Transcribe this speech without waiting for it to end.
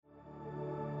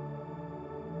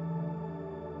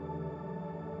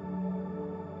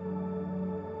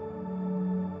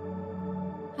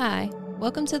Hi,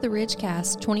 welcome to the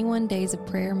Ridgecast 21 Days of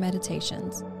Prayer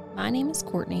Meditations. My name is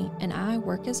Courtney, and I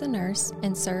work as a nurse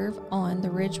and serve on the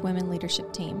Ridge Women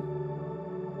Leadership Team.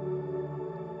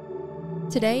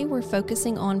 Today we're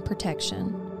focusing on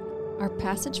protection. Our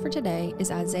passage for today is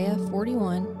Isaiah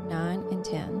 41, 9 and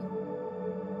 10.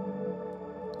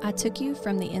 I took you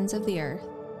from the ends of the earth.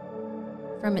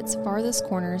 From its farthest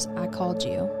corners I called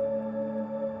you.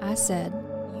 I said,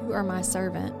 "You are my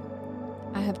servant.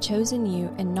 I have chosen you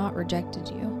and not rejected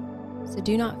you. So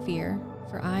do not fear,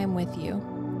 for I am with you.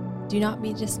 Do not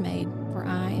be dismayed, for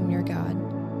I am your God.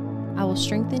 I will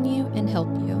strengthen you and help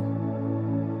you.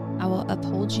 I will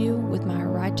uphold you with my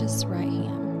righteous right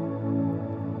hand."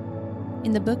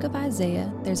 In the book of Isaiah,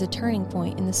 there's a turning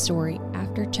point in the story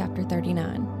after chapter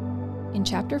 39. In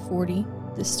chapter 40,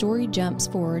 the story jumps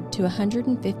forward to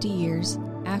 150 years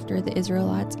after the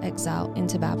Israelites' exile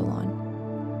into Babylon.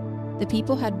 The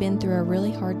people had been through a really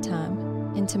hard time,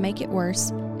 and to make it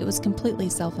worse, it was completely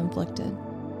self-inflicted.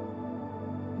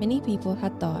 Many people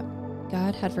had thought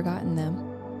God had forgotten them,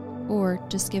 or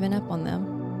just given up on them.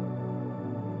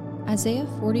 Isaiah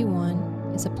 41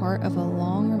 is a part of a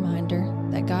long reminder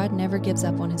that God never gives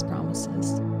up on his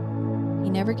promises. He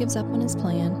never gives up on his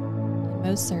plan, and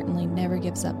most certainly never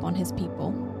gives up on his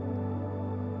people.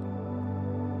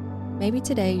 Maybe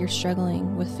today you're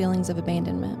struggling with feelings of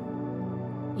abandonment.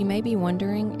 You may be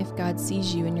wondering if God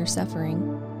sees you in your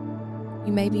suffering.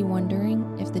 You may be wondering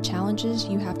if the challenges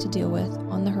you have to deal with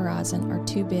on the horizon are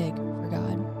too big for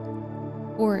God,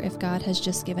 or if God has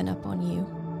just given up on you.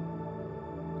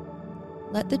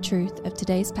 Let the truth of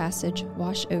today's passage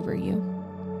wash over you.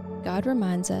 God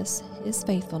reminds us his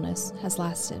faithfulness has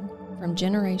lasted from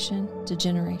generation to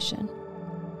generation,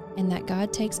 and that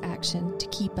God takes action to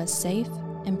keep us safe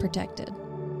and protected.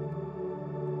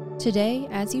 Today,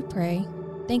 as you pray,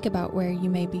 think about where you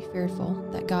may be fearful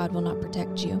that God will not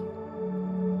protect you.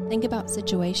 Think about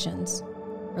situations,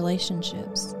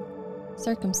 relationships,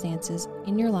 circumstances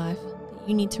in your life that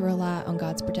you need to rely on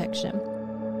God's protection.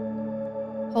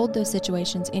 Hold those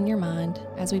situations in your mind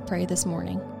as we pray this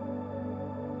morning.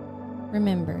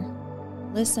 Remember,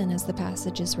 listen as the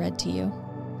passage is read to you.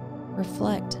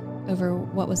 Reflect over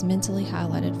what was mentally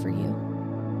highlighted for you.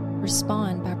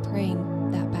 Respond by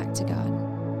praying that back to God.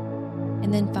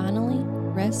 And then finally,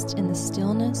 rest in the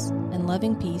stillness and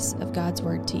loving peace of God's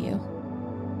word to you.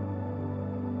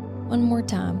 One more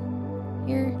time,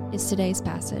 here is today's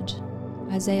passage,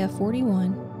 Isaiah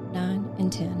 41, 9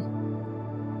 and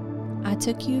 10. I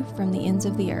took you from the ends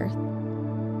of the earth.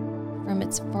 From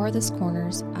its farthest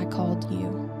corners I called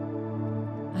you.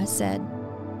 I said,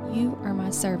 "You are my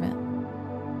servant.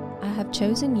 I have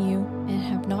chosen you and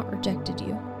have not rejected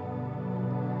you.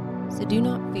 So do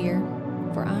not fear,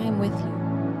 for I am with you.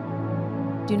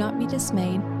 Do not be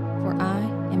dismayed, for I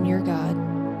am your God.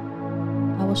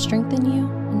 I will strengthen you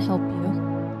and help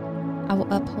you. I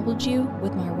will uphold you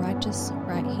with my righteous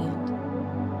right hand."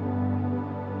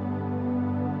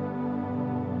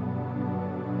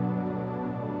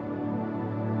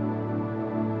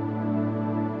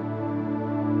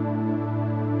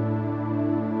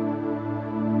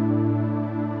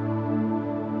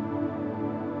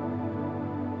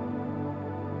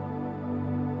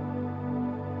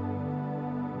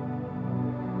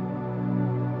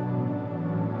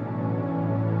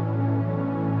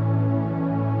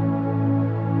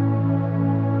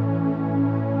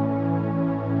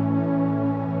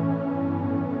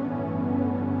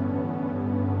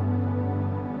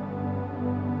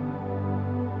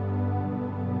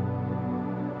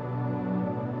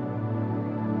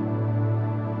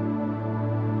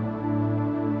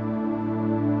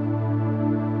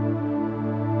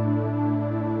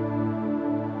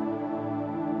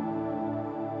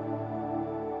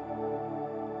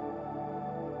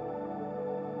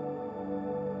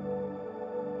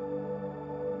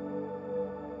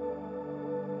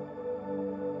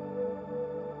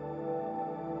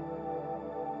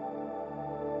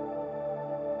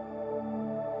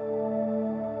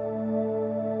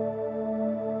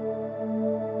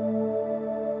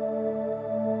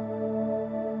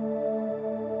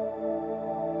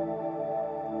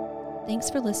 Thanks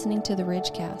for listening to the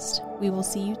Ridgecast. We will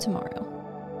see you tomorrow.